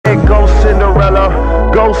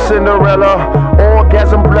no Cinderella.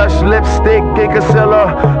 Orgasm blush, lipstick, and concealer.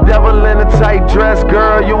 Devil in a tight dress,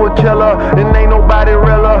 girl, you a killer. And ain't nobody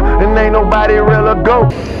realer, and ain't nobody realer. Go.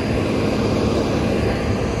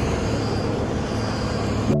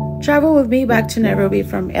 Travel with me back to Nairobi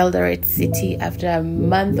from Eldoret City after a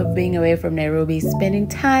month of being away from Nairobi, spending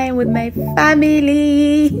time with my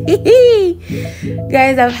family.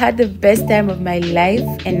 Guys, I've had the best time of my life,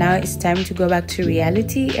 and now it's time to go back to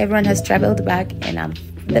reality. Everyone has traveled back, and I'm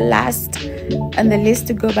the last on the list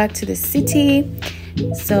to go back to the city.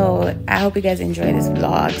 So I hope you guys enjoy this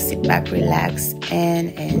vlog. Sit back, relax, and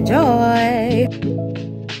enjoy.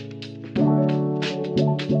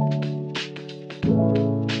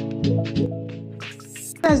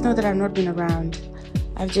 You guys know that I've not been around.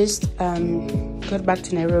 I've just got back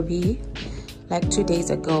to Nairobi like 2 days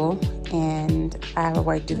ago, and I have a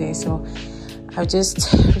white duvet, so I've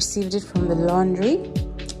just received it from the laundry,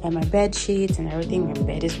 and my bed sheets and everything. My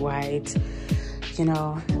bed is white. You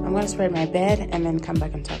know, I'm gonna spread my bed and then come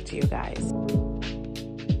back and talk to you guys.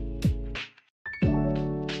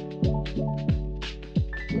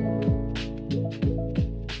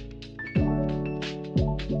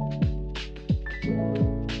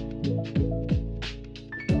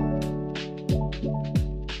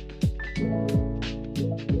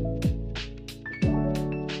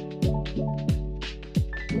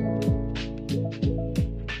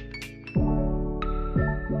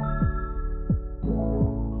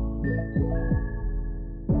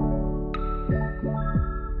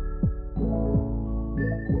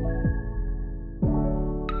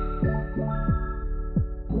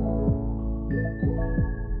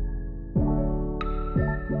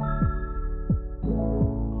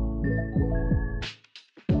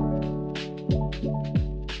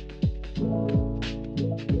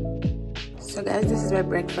 So guys, this is my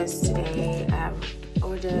breakfast today. I've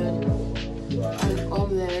ordered an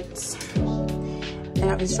omelette,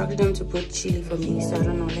 and I've instructed them to put chili for me, so I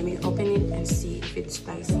don't know. Let me open it and see if it's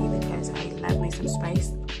spicy, because I love me some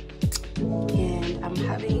spice. And I'm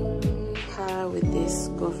having her with this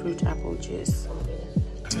go fruit apple juice.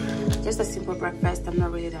 Just a simple breakfast. I'm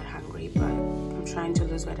not really that hungry, but I'm trying to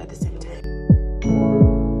lose weight at the same time.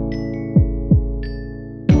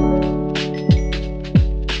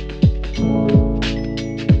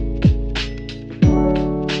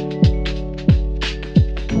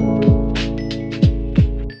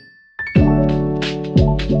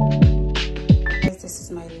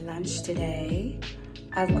 Today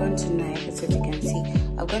I've gone to Naivas, as you can see.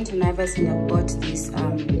 I've gone to Naivas and I bought this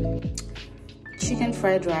chicken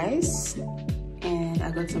fried rice, and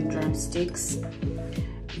I got some drumsticks,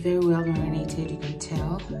 very well marinated, you can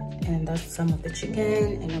tell, and that's some of the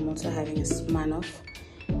chicken. And I'm also having a smirnoff.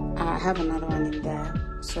 I have another one in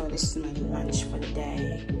there. So this is my lunch for the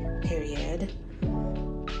day, period.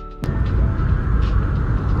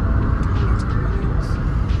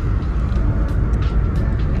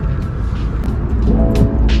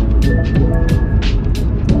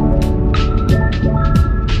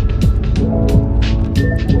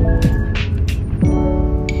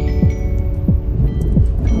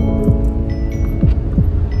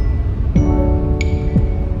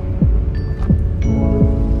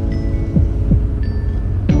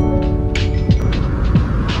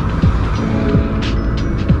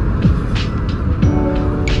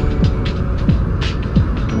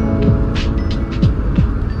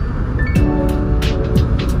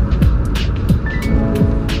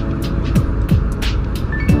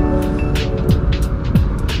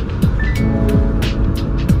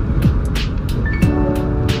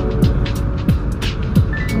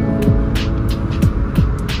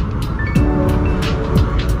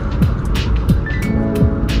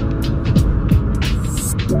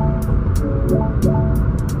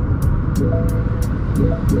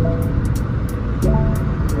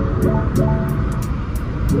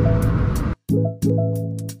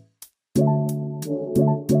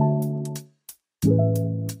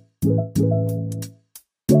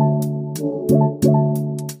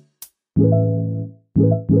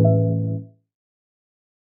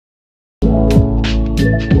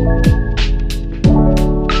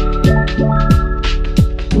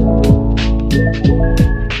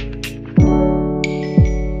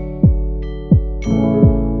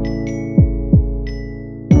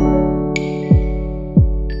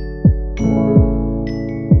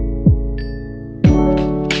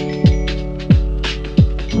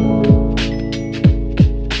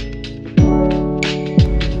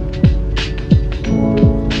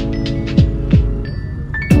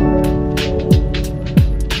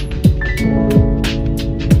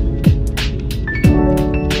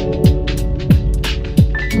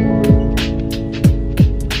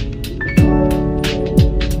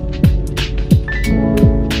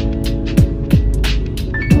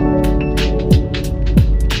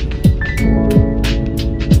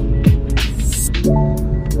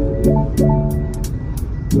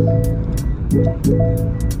 I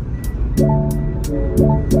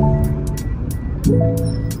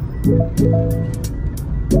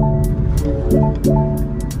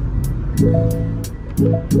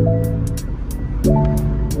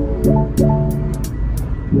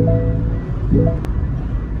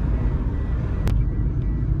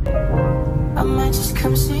might just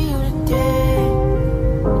come see you today.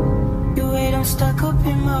 You wait, I'm stuck up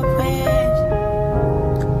in my ways,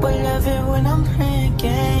 but love it when I'm playing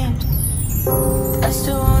games. That's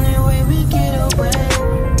the only way we get away.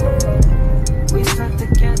 We stuck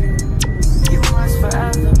together, you was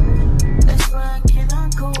forever. That's why I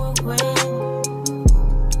cannot go away.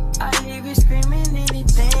 I leave you screaming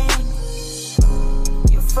anything.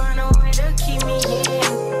 You find a way to keep me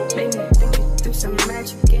in. Make me think you do some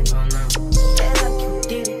magic again. Oh no, yeah, like you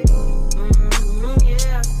did it.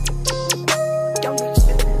 Yeah. Don't be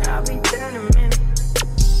tripping, I'll be there in a minute.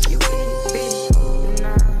 You get it, baby, and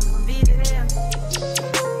I'll be there.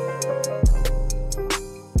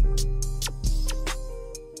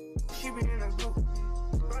 She be in a group,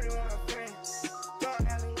 running with her friends.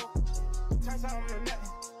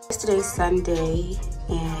 Yesterday is Sunday,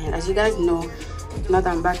 and as you guys know, now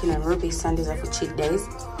that I'm back in Nairobi, Sundays are for cheat days.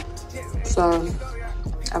 So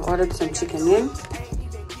I've ordered some chicken in.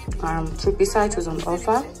 2 pizza, it was on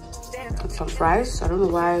offer, and some fries. I don't know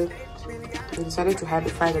why they decided to have the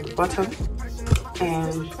fries at the bottom.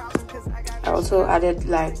 And I also added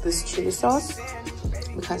like this chili sauce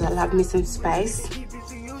because I love me some spice.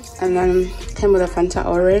 And then came with a Fanta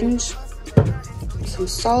orange, some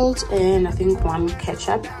salt, and I think 1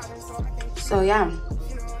 ketchup. So yeah,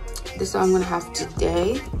 this is what I'm gonna have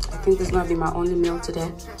today. I think this is gonna be my only meal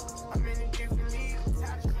today.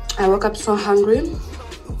 I woke up so hungry,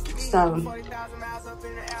 so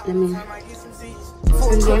let me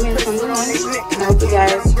enjoy me some lunch. I hope you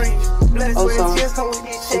guys also take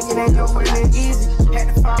some video for that.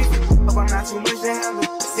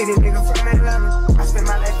 City nigga from Atlanta. I spent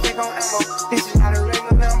my last check on ammo. This is not a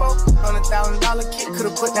regular Lambo. On $1,000 kit,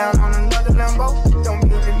 could've put down on another Lambo. Don't be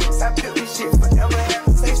in the mix, I built this shit forever. Have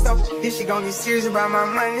to say so. This shit gon' get serious about my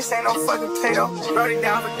money. This ain't no fucking play-doh. Wrote it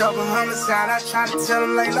down for double homicide. I try to tell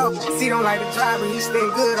him lay low. See, don't like the drive, but he stay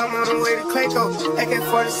good. I'm on the way to Clayco.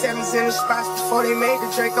 AK-47s in the spots before they made the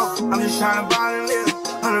Draco. I'm just trying to ball and live.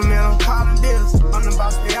 100 mil, I'm calling bills. I'm the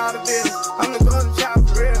boss, pay all the bills. I'm the golden child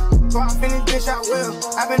for real. Go off in this bitch, I will.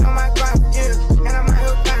 I've been on my grind for years, and I'm out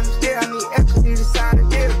here trying to steal. I need equity to sign a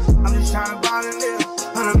deal. I'm just trying to ball and live.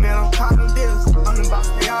 100 mil, I'm calling bills. I'm the boss,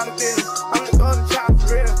 pay all the bills. I'm the golden child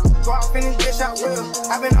for real. Go off in this bitch, I will.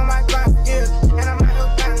 I've been on my grind for years, and I'm out here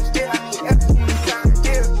trying to steal. I need equity to sign a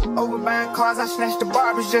deal. Over buying cars, I snatched the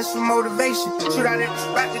barbers just for motivation. Shoot out at the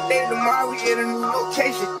spot today, tomorrow we hit a new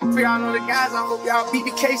location. For y'all know the guys, I hope y'all beat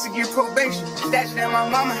the case and get probation. Stashed at my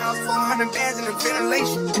mama's house, 400 bands in the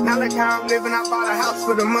ventilation. Now look how I'm living, I bought a house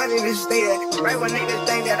for the money to stay at. Right when niggas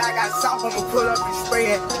think that I got soft, I'ma pull up and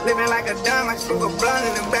spray it. Living like a dime, I shoot a blunt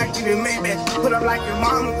in the back, you done made that. Put up like your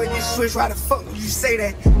mama with this switch, why the fuck would you say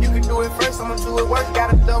that? You can do it first, I'ma do it worse,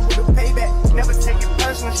 gotta double the payback. Never take it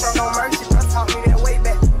personal, show no mercy, bro taught me that way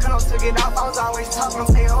back. When I took it off, I was always talking,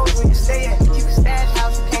 don't say hoes when you stay at. Keep a stash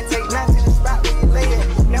house, you can't take nothing to the spot where you lay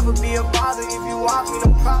at. Never be a bother if you want me,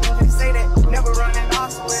 no problem, just say that. Never run it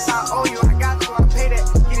off, so if I owe you, I got you, I pay that.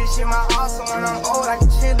 Get this shit my awesome, when I'm old, I can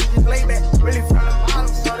chill and just lay back. Really from the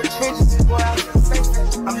bottom, so the trenches is where I feel safe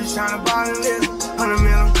at. I'm just trying to ball and live. 100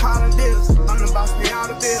 mil, I'm calling bills. I'm the boss, pay all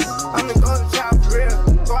the bills. I'm the golden child for real.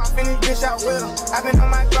 Go off in this bitch, I will. I've been on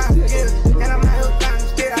my grind for years, and I'm out here trying to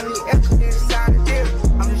steal. I need equity to sign a deal.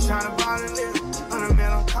 I'm just trying to ball and live. 100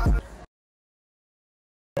 mil, I'm calling.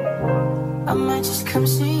 I might just come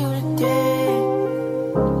see you today.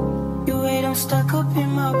 You wait, I'm stuck up in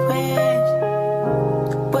my ways,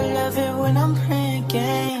 but love it when I'm playing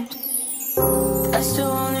games. That's the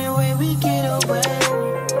only way we get away.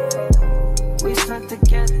 We stuck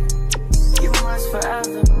together, you was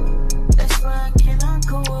forever. That's why I cannot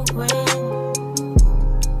go away.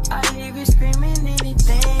 I leave you screaming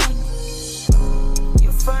anything.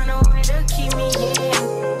 You find a way to keep me in.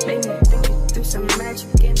 Make me think you do some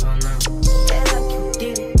magic again. Oh no, yeah, like you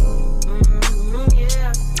did it.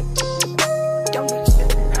 Yeah. Don't be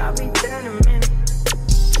tripping, I'll be there in a minute.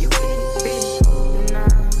 You get it, baby, and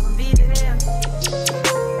I'll be there.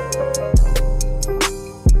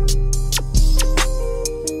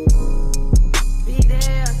 Be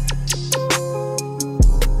there.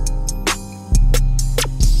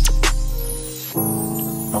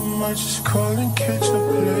 I might just call and catch a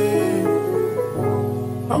plane.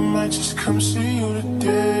 I might just come see you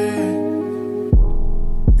today.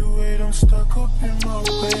 You wait, I'm stuck up in my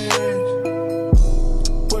ways.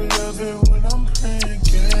 Will love it when I'm praying.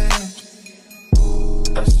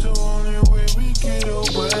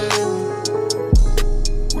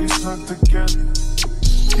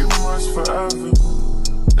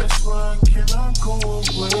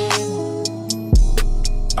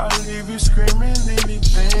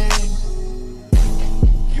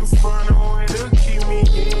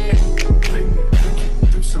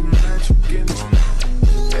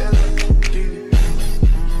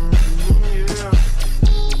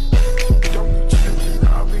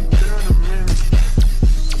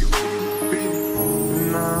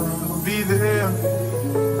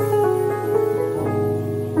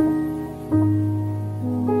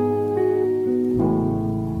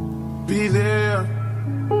 be there.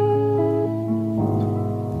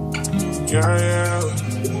 Yeah,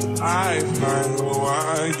 I know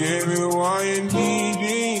I gave you what you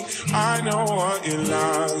need. I know what you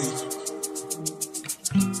like.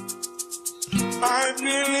 I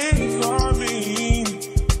really love me.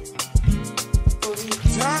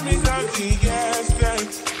 Tell me something, yes,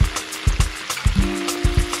 thanks.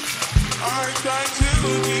 I try to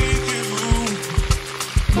need you,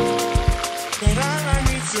 but I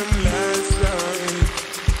need some lessons.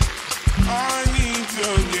 I need to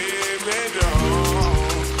give it all.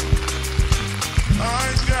 I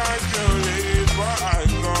got to live what I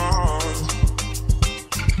got.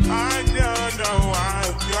 I don't know why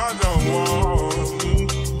you're the one.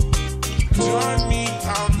 Turn me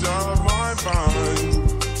out of my mind.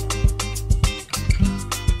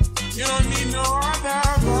 You don't need no other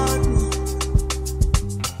body.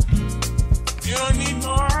 You don't need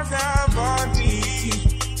no other body.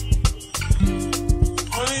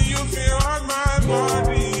 Only you feel on my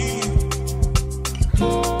body.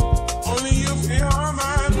 Only you feel on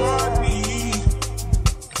my body.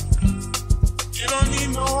 You don't need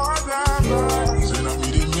no other body. Say not me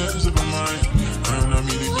the mess of my mind. I'm not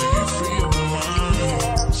me the nigga free of my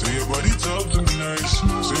mind. Say your body talk to me nice.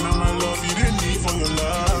 Say now my love you didn't need for your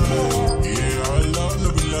life. Yeah, our love no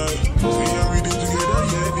be like. Say everything together,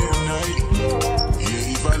 yeah, day and night.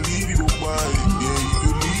 Yeah, if I leave you goodbye. Yeah, you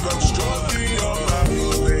could leave, I'm strong in your body,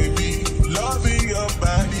 baby. Loving your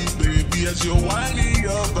body, baby. As you're whining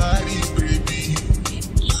your body, baby.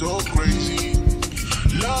 So crazy.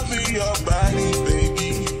 Loving your body, baby.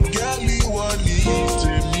 Get me what needs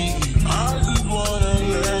in me. I just wanna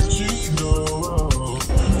let you know.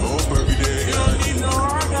 Oh, every day. You don't need no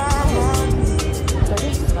other body.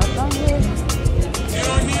 You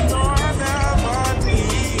don't need no other body.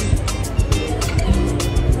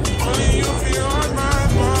 Only you feel on my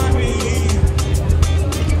body.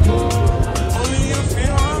 Only you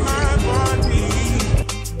feel on my body.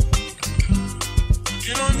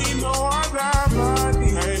 You don't need no other body.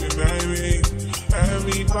 Hey, baby,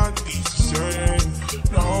 everybody's saying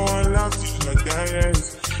no one loves you like that.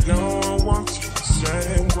 No one wants you the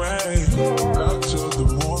same way. Back till the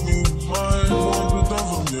morning, my one put down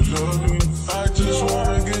from your loving. I just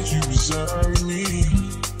wanna get you beside me.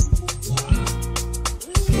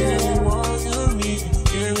 Give me all you need.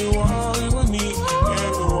 Give me all you need.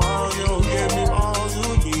 Give me all you. Give me all you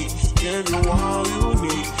need. Give me all you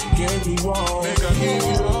need. Give me all. Make I give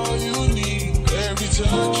you all you need. Every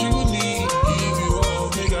touch you need. Give you all.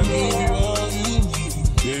 Make I give you all you need,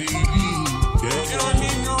 baby. Yeah. You don't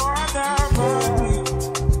need no other body.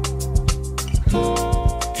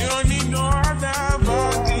 You don't need no other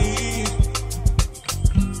body.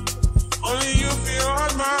 Only you feel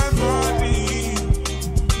on my body.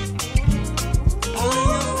 Only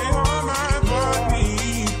you feel on my body.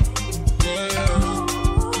 Yeah.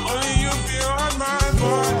 Only you feel on my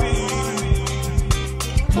body.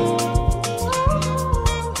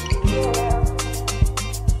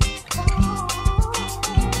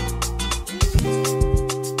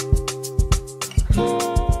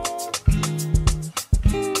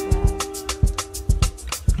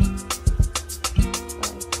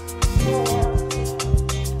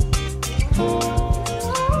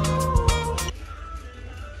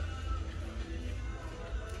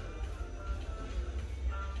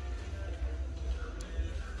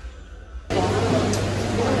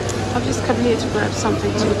 I've just come here to grab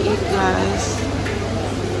something to eat, guys.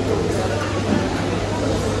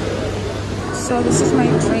 So this is my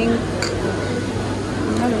drink.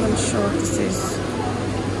 I'm not even sure what this is.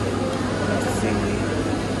 Let's see.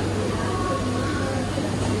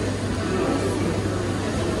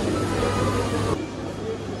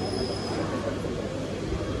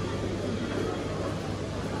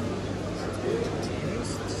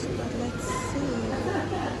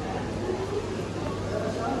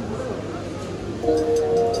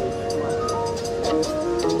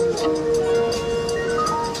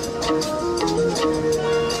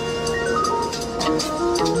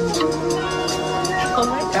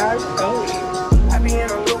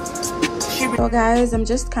 So guys, I'm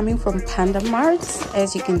just coming from Panda Mart.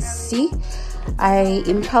 As you can see, I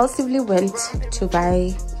impulsively went to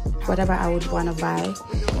buy whatever I would want to buy,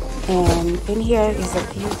 and in here is a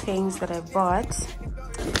few things that I bought.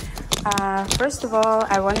 First of all,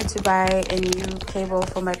 I wanted to buy a new cable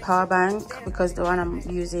for my power bank because the one I've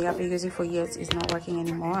been using for years, is not working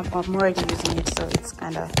anymore. I'm already using it, so it's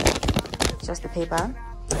kind of just the paper.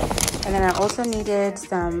 And then I also needed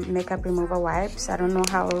some makeup remover wipes. I don't know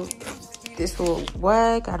how this will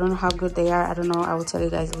work. I don't know how good they are. I don't know. I will tell you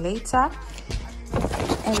guys later.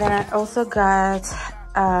 And then I also got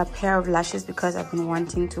a pair of lashes because I've been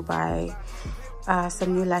wanting to buy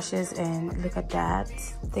some new lashes, and look at that.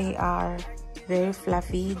 They are very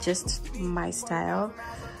fluffy, just my style.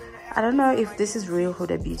 I don't know if this is real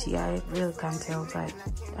Huda Beauty. I really can't tell, but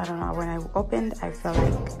I don't know. When I opened, I felt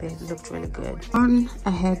like they looked really good. On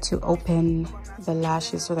ahead to open the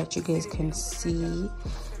lashes so that you guys can see.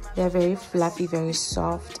 They're very fluffy, very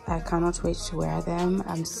soft. I cannot wait to wear them.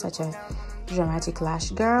 I'm such a dramatic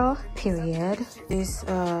lash girl, period. This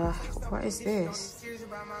what is this?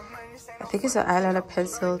 I think it's an eyeliner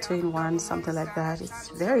pencil 2-in-1, something like that. It's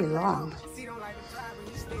very long.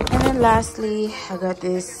 And then lastly, I got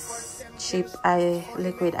this cheap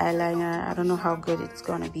liquid eyeliner. I don't know how good it's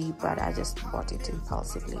gonna be, but I just bought it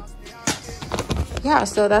impulsively. Yeah,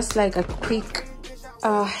 so that's like a quick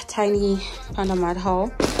tiny Panda Mart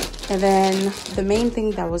haul. And then the main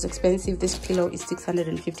thing that was expensive, this pillow is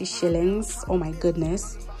 650 shillings. Oh my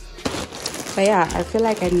goodness. But yeah, I feel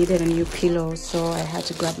like I needed a new pillow, so I had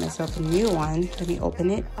to grab myself a new one. Let me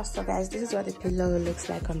open it. So guys, this is what the pillow looks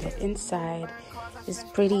like on the inside. It's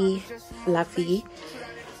pretty fluffy.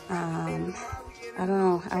 I don't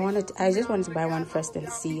know, I just wanted to buy one first and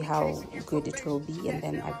see how good it will be, and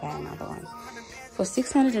then I buy another one. For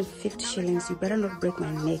 650 shillings, you better not break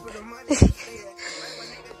my neck.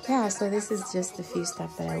 Yeah, so this is just a few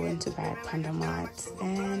stuff that I went to buy at Panda Mart.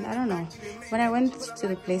 And I don't know, when I went to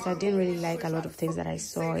the place, I didn't really like a lot of things that I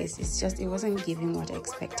saw. It wasn't giving what I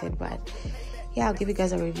expected, but yeah, I'll give you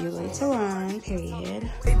guys a review later on, period.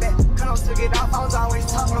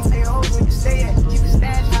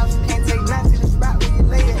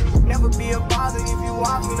 Never be a bother if you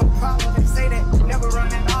want me to problem. Say that. Never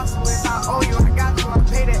running off, so if I owe you, I got you, I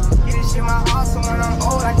pay that. Get this shit my house, so when I'm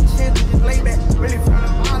old, I can chill, just lay back. Really from the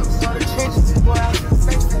bottom, so the trenches, boy, I just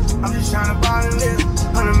face that. I'm just trying to buy and live.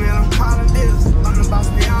 100 mil, I'm calling this. I'm the boss,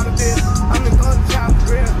 pay all the bills. I'm the golden child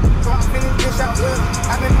for real. So I finish this out with.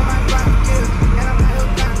 I've been on my grind for years, and I'm not here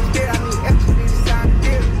trying to get. I need extra to sign the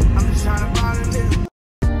deal. I'm just trying to buy and live.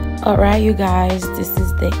 Alright you guys, this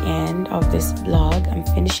is the end of this vlog. I'm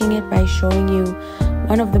finishing it by showing you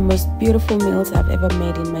one of the most beautiful meals I've ever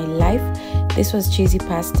made in my life. This was cheesy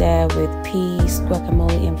pasta with peas,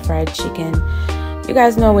 guacamole and fried chicken. You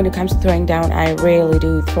guys know when it comes to throwing down, I rarely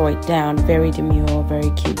do throw it down. Very demure,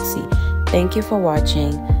 very cutesy. Thank you for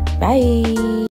watching. Bye.